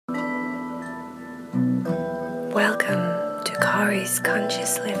Welcome to Kari's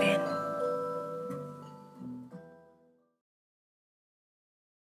Conscious Living.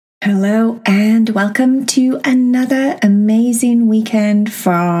 Hello and welcome to another amazing weekend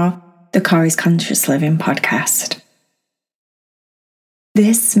for the Kari's Conscious Living podcast.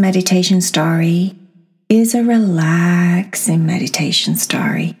 This meditation story is a relaxing meditation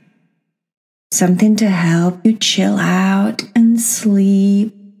story. Something to help you chill out and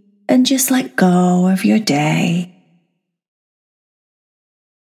sleep and just let go of your day.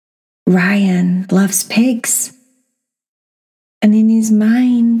 Ryan loves pigs. And in his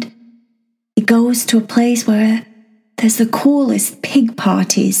mind, he goes to a place where there's the coolest pig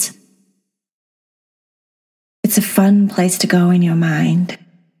parties. It's a fun place to go in your mind.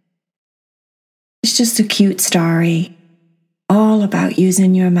 It's just a cute story, all about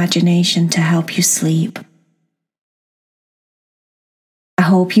using your imagination to help you sleep. I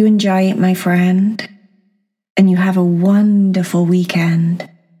hope you enjoy it, my friend, and you have a wonderful weekend.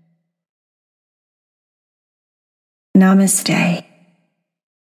 Namaste.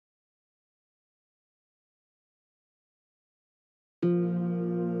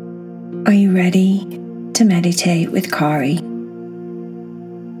 Are you ready to meditate with Kari?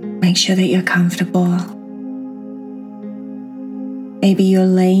 Make sure that you're comfortable. Maybe you're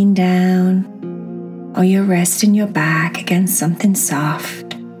laying down or you're resting your back against something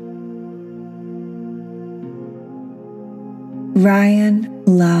soft. Ryan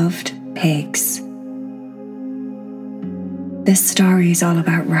loved pigs. This story is all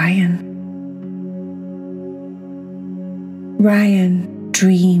about Ryan. Ryan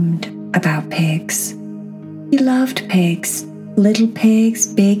dreamed about pigs. He loved pigs. Little pigs,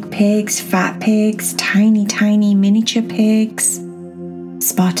 big pigs, fat pigs, tiny, tiny miniature pigs,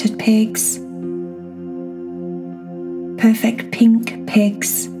 spotted pigs, perfect pink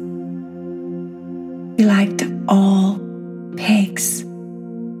pigs. He liked all pigs.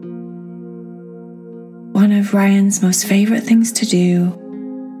 One of Ryan's most favorite things to do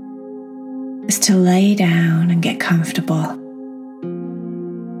was to lay down and get comfortable.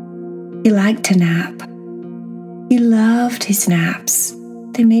 He liked to nap. He loved his naps.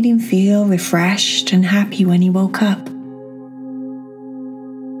 They made him feel refreshed and happy when he woke up.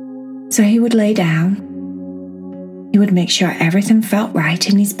 So he would lay down. He would make sure everything felt right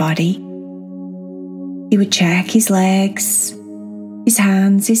in his body. He would check his legs, his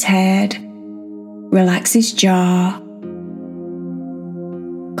hands, his head, relax his jaw,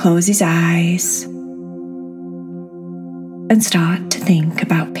 close his eyes, and start to think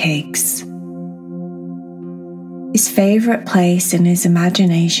about pigs. His favorite place in his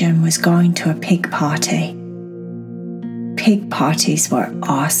imagination was going to a pig party. Pig parties were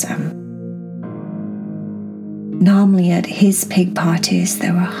awesome. Normally at his pig parties,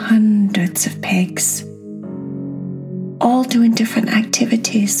 there were hundreds of pigs, all doing different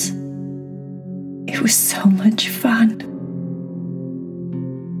activities. It was so much fun.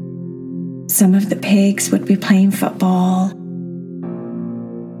 Some of the pigs would be playing football.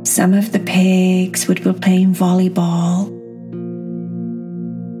 Some of the pigs would be playing volleyball.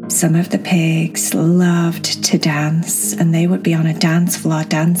 Some of the pigs loved to dance, and they would be on a dance floor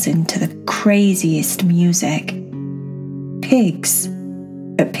dancing to the craziest music. Pigs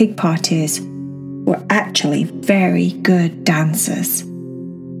at pig parties were actually very good dancers.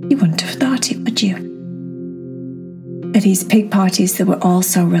 You wouldn't have thought it, would you? At his pig parties, there were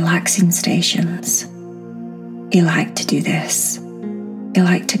also relaxing stations. He liked to do this. He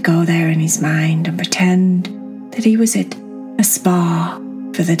liked to go there in his mind and pretend that he was at a spa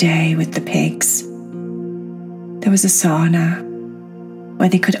for the day with the pigs. There was a sauna where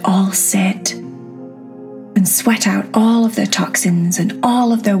they could all sit and sweat out all of their toxins and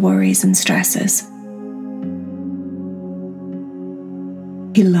all of their worries and stresses.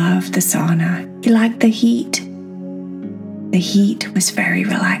 He loved the sauna. He liked the heat. The heat was very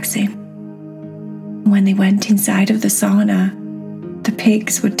relaxing. When they went inside of the sauna, the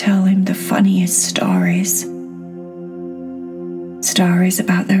pigs would tell him the funniest stories. Stories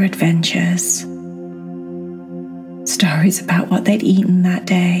about their adventures. Stories about what they'd eaten that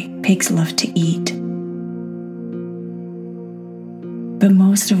day. Pigs love to eat. But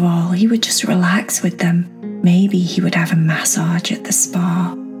most of all, he would just relax with them. Maybe he would have a massage at the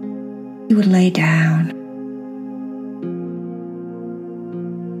spa. He would lay down.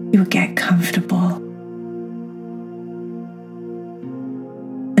 He would get comfortable.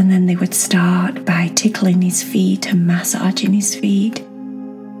 And then they would start by tickling his feet and massaging his feet.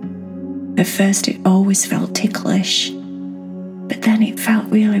 At first it always felt ticklish, but then it felt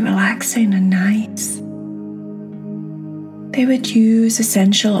really relaxing and nice. They would use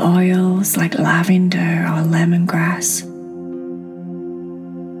essential oils like lavender or lemongrass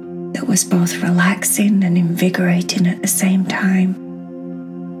that was both relaxing and invigorating at the same time.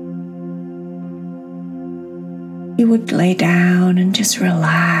 You would lay down and just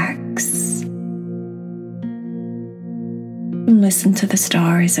relax and listen to the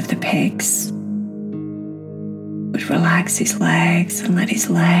stories of the pigs. Would relax his legs and let his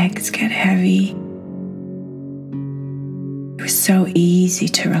legs get heavy. It was so easy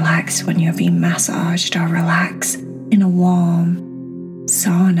to relax when you're being massaged or relax in a warm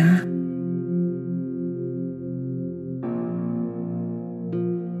sauna.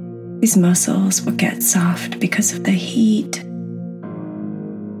 His muscles would get soft because of the heat,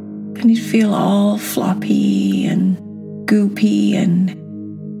 and he'd feel all floppy and goopy and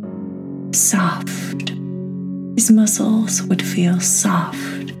soft. His muscles would feel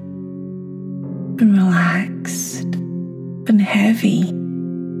soft and relaxed and heavy,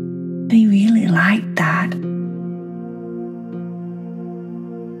 and he really liked that.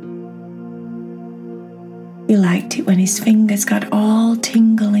 He liked it when his fingers got all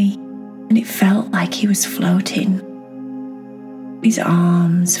tingly and it felt like he was floating. His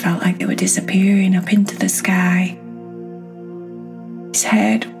arms felt like they were disappearing up into the sky. His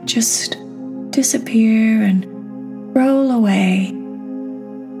head would just disappear and roll away.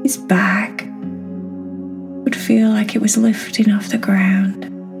 His back would feel like it was lifting off the ground.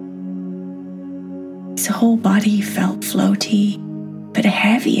 His whole body felt floaty, but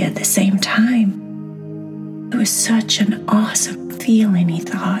heavy at the same time. It was such an awesome feeling, he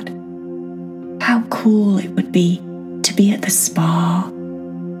thought. How cool it would be to be at the spa,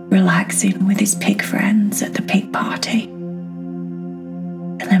 relaxing with his pig friends at the pig party.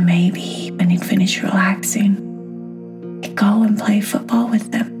 And then maybe when he'd finish relaxing, he'd go and play football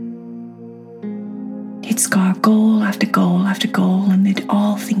with them. He'd score goal after goal after goal, and they'd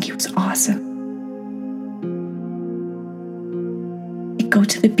all think he was awesome. He'd go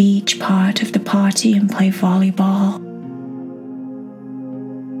to the beach part of the party and play volleyball.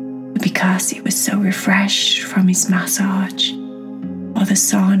 But because he was so refreshed from his massage or the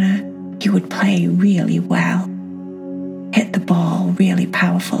sauna, he would play really well, hit the ball really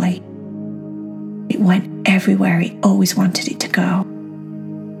powerfully. It went everywhere he always wanted it to go.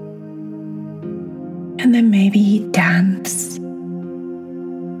 And then maybe he'd dance.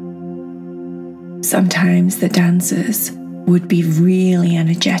 Sometimes the dancers would be really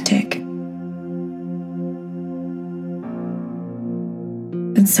energetic.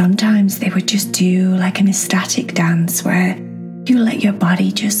 And sometimes they would just do like an ecstatic dance where you let your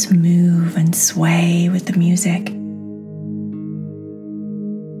body just move and sway with the music.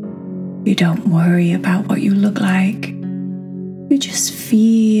 You don't worry about what you look like. You just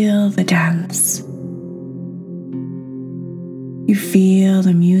feel the dance. You feel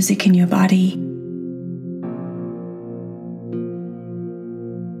the music in your body.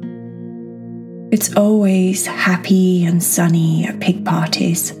 It's always happy and sunny at pig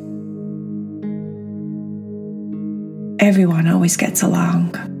parties. Everyone always gets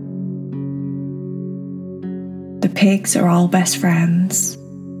along. The pigs are all best friends.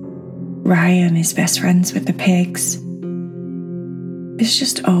 Ryan is best friends with the pigs. It's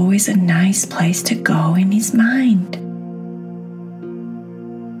just always a nice place to go in his mind.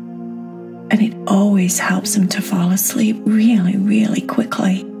 And it always helps him to fall asleep really, really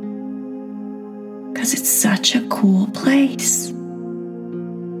quickly. Because it's such a cool place.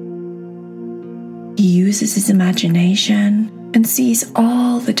 He uses his imagination and sees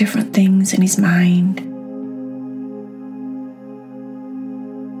all the different things in his mind.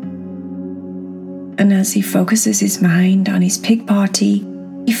 And as he focuses his mind on his pig party,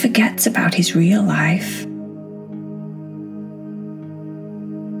 he forgets about his real life.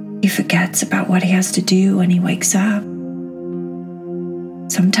 He forgets about what he has to do when he wakes up.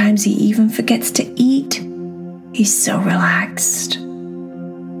 Sometimes he even forgets to eat. He's so relaxed.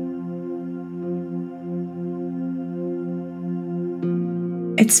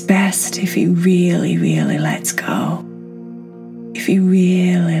 It's best if he really, really lets go. If he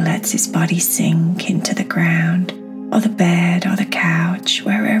really lets his body sink into the ground, or the bed, or the couch,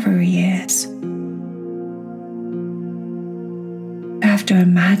 wherever he is. You have to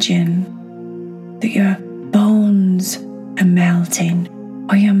imagine that your bones are melting,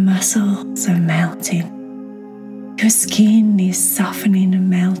 or your muscles are melting. Your skin is softening and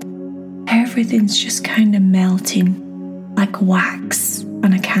melting. Everything's just kind of melting like wax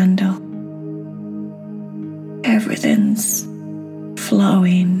on a candle. Everything's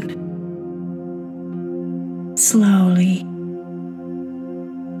flowing slowly.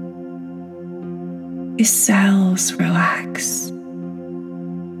 His cells relax.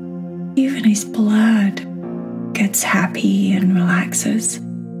 Even his blood gets happy and relaxes.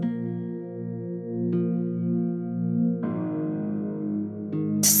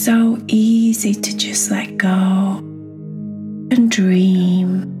 It's so easy to just let go and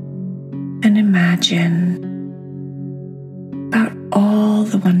dream and imagine about all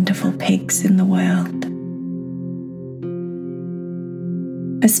the wonderful pigs in the world,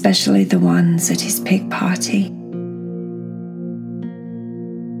 especially the ones at his pig party.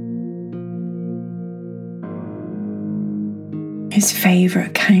 His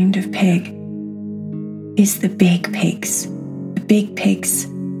favourite kind of pig is the big pigs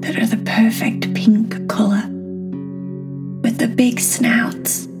that are the perfect pink colour, with the big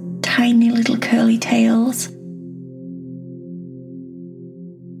snouts, tiny little curly tails.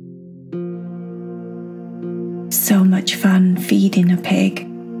 So much fun feeding a pig.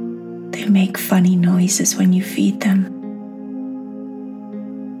 They make funny noises when you feed them.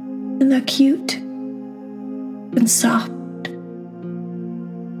 And they're cute and soft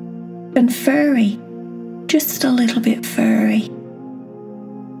and furry, just a little bit furry.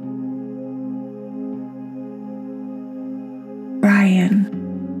 Brian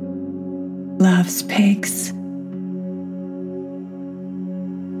loves pigs.